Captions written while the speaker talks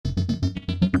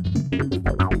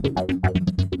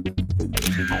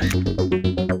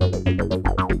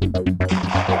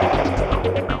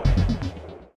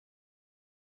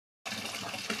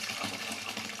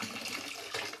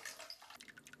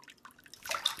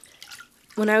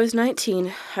When I was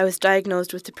 19, I was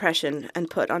diagnosed with depression and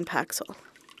put on Paxil.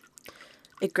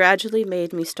 It gradually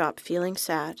made me stop feeling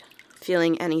sad,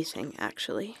 feeling anything,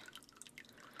 actually.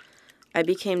 I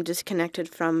became disconnected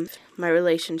from my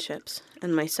relationships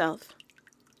and myself.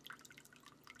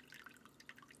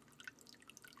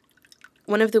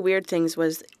 One of the weird things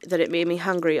was that it made me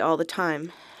hungry all the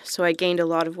time, so I gained a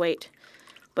lot of weight,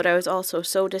 but I was also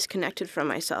so disconnected from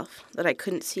myself that I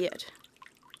couldn't see it.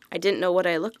 I didn't know what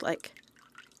I looked like.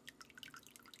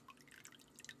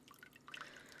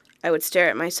 I would stare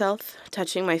at myself,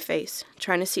 touching my face,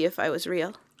 trying to see if I was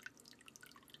real.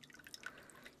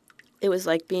 It was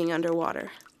like being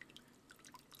underwater.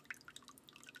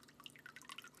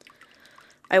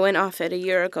 I went off it a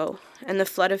year ago, and the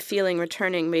flood of feeling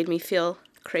returning made me feel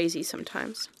crazy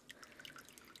sometimes.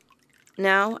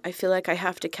 Now I feel like I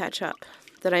have to catch up,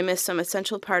 that I miss some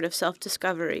essential part of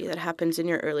self-discovery that happens in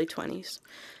your early 20s,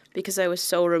 because I was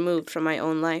so removed from my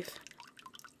own life.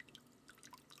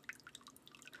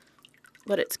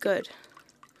 But it's good.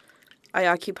 I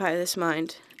occupy this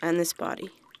mind and this body,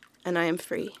 and I am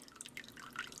free.